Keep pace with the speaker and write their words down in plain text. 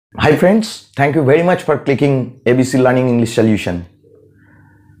Hi friends, thank you very much for clicking ABC Learning English Solution.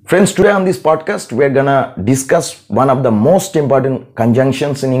 Friends, today on this podcast we are gonna discuss one of the most important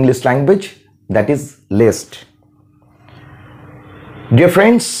conjunctions in English language, that is lest. Dear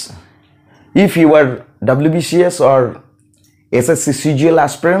friends, if you are WBCS or SSC CGL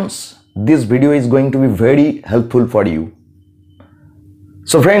aspirants, this video is going to be very helpful for you.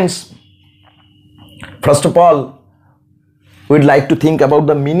 So friends, first of all, we'd like to think about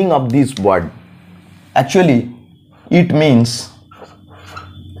the meaning of this word. Actually, it means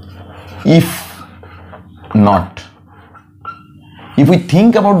if not. If we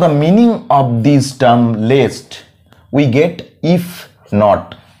think about the meaning of this term lest, we get if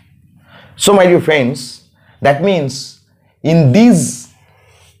not. So my dear friends, that means in this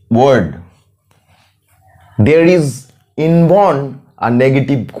word there is inborn a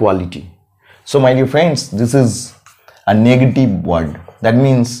negative quality. So my dear friends, this is a negative word. That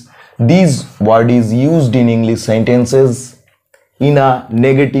means this word is used in English sentences in a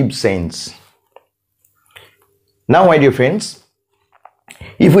negative sense. Now my dear friends,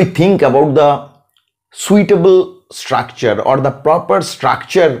 if we think about the suitable structure or the proper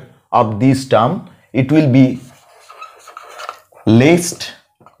structure of this term, it will be lest,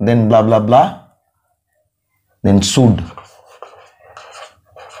 then blah blah blah, then should.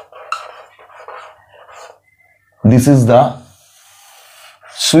 This is the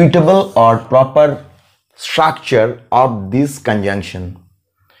suitable or proper structure of this conjunction.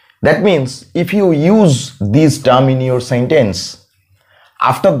 That means if you use this term in your sentence,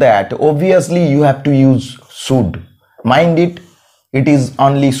 after that obviously you have to use should. Mind it, it is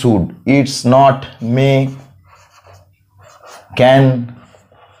only should. It's not may, can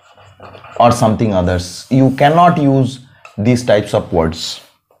or something others. You cannot use these types of words.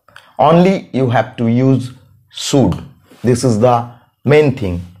 Only you have to use should. This is the main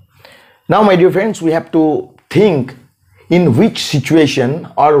thing. Now my dear friends, we have to think in which situation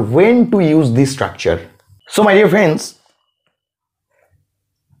or when to use this structure. So my dear friends,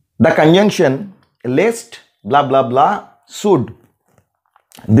 the conjunction lest blah blah blah should,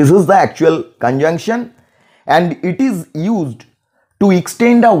 this is the actual conjunction and it is used to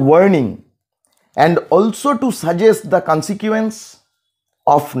extend a warning and also to suggest the consequence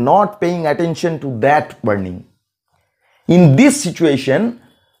of not paying attention to that warning. In this situation,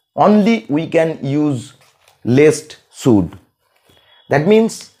 only we can use lest should. That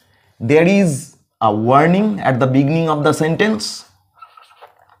means there is a warning at the beginning of the sentence,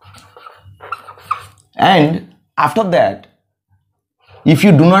 and after that, if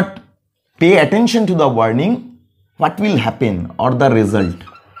you do not pay attention to the warning, what will happen or the result?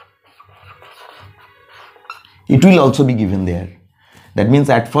 It will also be given there. That means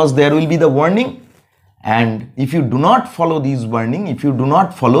at first there will be the warning, and if you do not follow this warning, if you do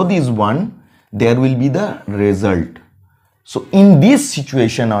not follow this one, there will be the result. So in this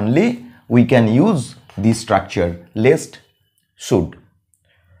situation only we can use this structure lest should.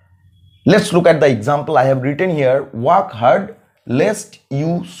 Let's look at the example I have written here. Work hard lest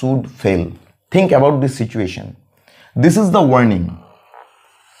you should fail. Think about this situation. This is the warning.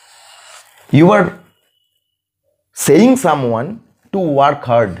 You are saying someone to work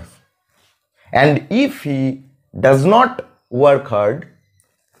hard, and if he does not work hard,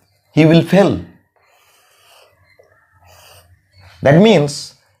 he will fail. That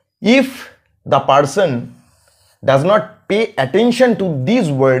means if the person does not pay attention to this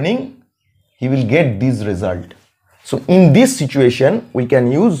warning, he will get this result. So in this situation we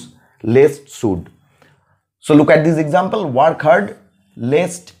can use lest should. So look at this example, work hard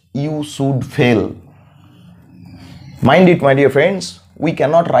lest you should fail. Mind it my dear friends, we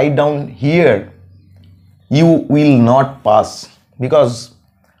cannot write down here you will not pass, because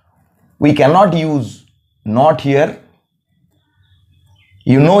we cannot use not here.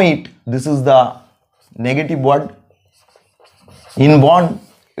 You know it, this is the negative word. Inborn,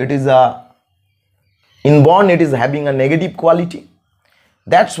 it is having a negative quality.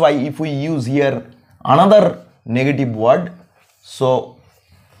 That's why if we use here another negative word, so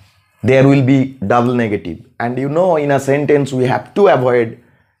there will be double negative, and you know in a sentence we have to avoid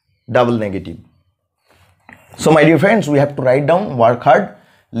double negative. So my dear friends, we have to write down work hard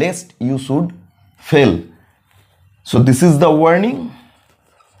lest you should fail. So this is the warning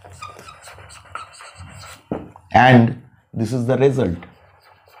and this is the result.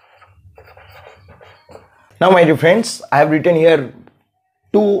 Now my dear friends, I have written here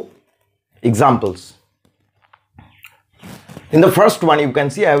two examples. In the first one you can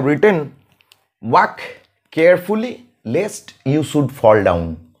see I have written work carefully lest you should fall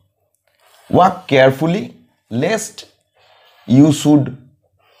down. Work carefully lest you should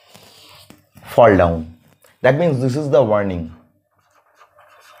fall down. That means this is the warning.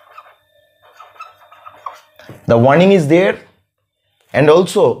 The warning is there, and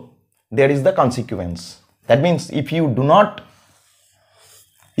also there is the consequence. That means if you do not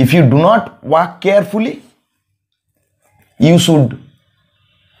walk carefully, you should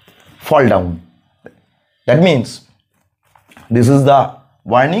fall down. That means this is the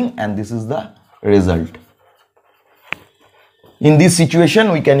warning and this is the result. In this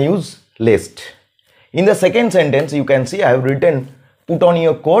situation, we can use lest. In the second sentence, you can see I have written, put on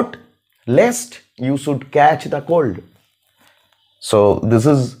your coat lest you should catch the cold. So this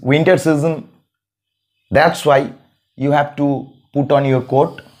is winter season. That's why you have to put on your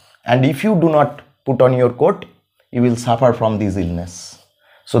coat. And if you do not put on your coat, you will suffer from this illness.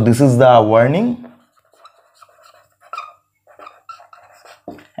 So this is the warning.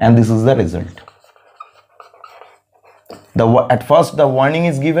 And this is the result. At first the warning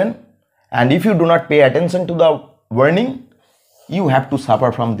is given, and if you do not pay attention to the warning, you have to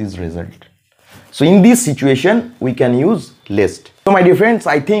suffer from this result. So in this situation, we can use lest. So my dear friends,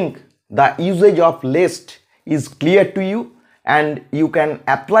 I think the usage of lest is clear to you, and you can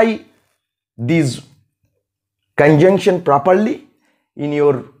apply this conjunction properly in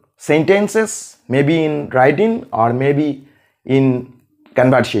your sentences, maybe in writing or maybe in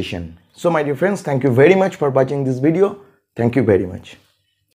conversation. So my dear friends, thank you very much for watching this video. Thank you very much.